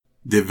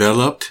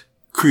Developed,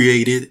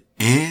 created,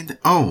 and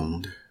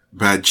owned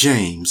by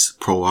James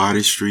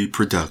PoeArtistry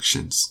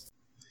Productions.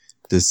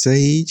 The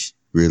Sage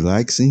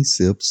Relaxing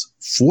Sips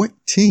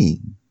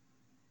 14.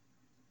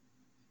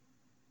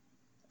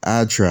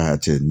 I try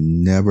to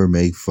never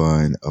make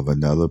fun of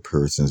another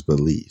person's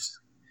beliefs,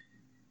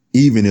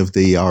 even if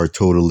they are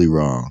totally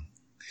wrong.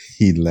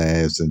 He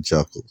laughs and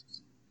chuckles.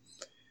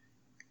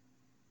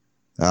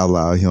 I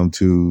allow him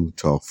to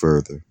talk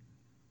further.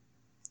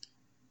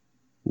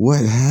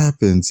 What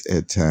happens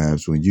at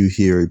times when you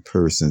hear a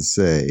person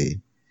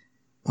say,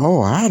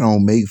 "Oh, I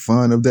don't make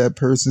fun of that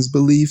person's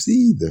beliefs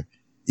either,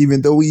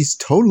 even though he's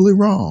totally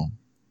wrong"?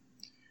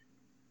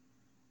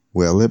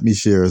 Well, let me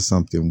share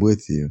something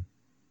with you.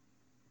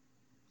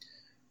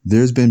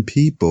 There's been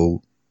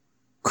people,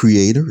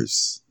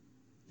 creators,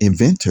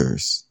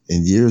 inventors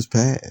in years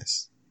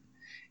past.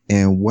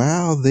 And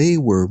while they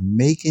were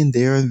making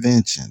their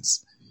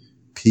inventions,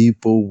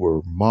 people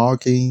were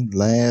mocking,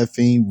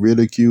 laughing,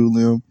 ridiculing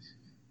them.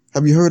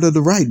 Have you heard of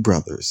the Wright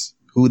brothers,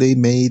 who they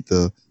made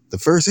the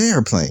first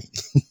airplane?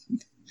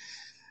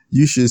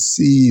 You should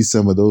see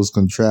some of those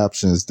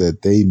contraptions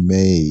that they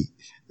made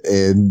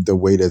and the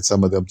way that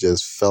some of them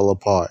just fell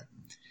apart.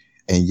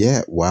 And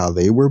yet, while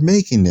they were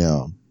making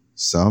them,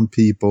 some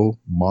people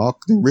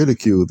mocked and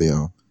ridiculed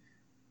them.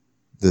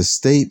 The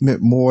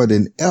statement more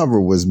than ever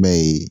was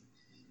made: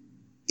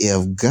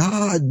 if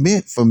God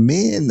meant for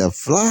men to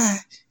fly,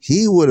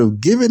 he would have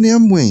given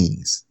them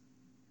wings.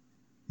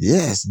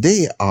 Yes,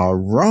 they are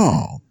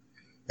wrong.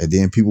 And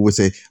then people would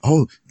say,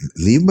 "Oh,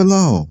 leave them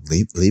alone.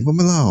 Leave them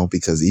alone,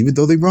 because even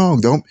though they're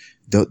wrong, don't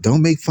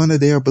make fun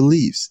of their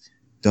beliefs.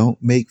 Don't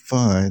make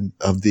fun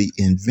of the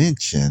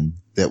invention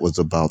that was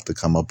about to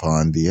come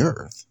upon the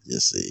earth," you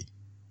see.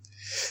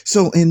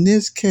 So in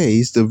this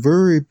case, the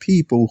very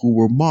people who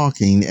were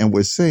mocking and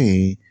were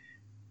saying,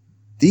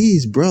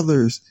 "These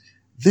brothers,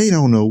 they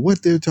don't know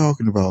what they're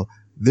talking about.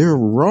 They're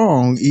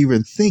wrong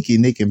even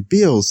thinking they can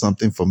build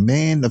something for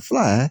man to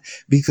fly,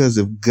 because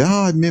if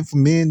God meant for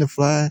man to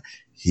fly,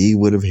 he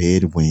would have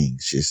had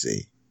wings," you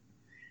see.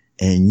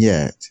 And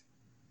yet,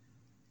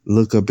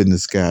 look up in the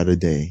sky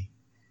today.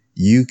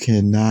 You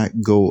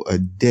cannot go a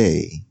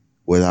day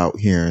without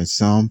hearing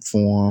some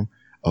form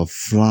of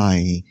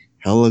flying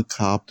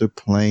helicopter,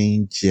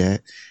 plane,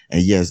 jet,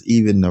 and yes,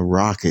 even the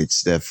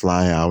rockets that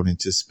fly out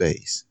into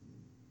space.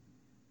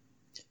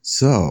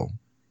 So,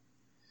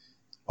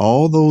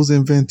 all those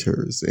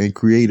inventors and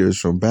creators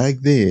from back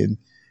then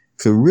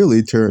could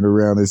really turn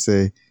around and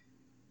say,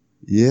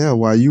 "Yeah,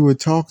 while you were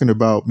talking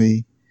about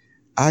me,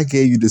 I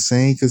gave you the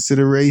same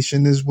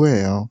consideration as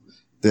well,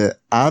 that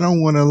I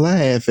don't want to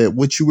laugh at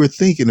what you were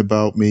thinking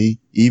about me,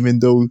 even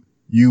though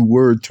you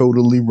were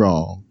totally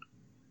wrong.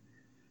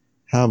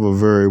 Have a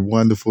very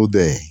wonderful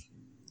day."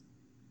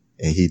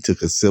 And he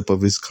took a sip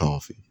of his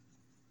coffee.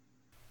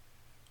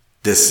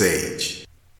 The Sage.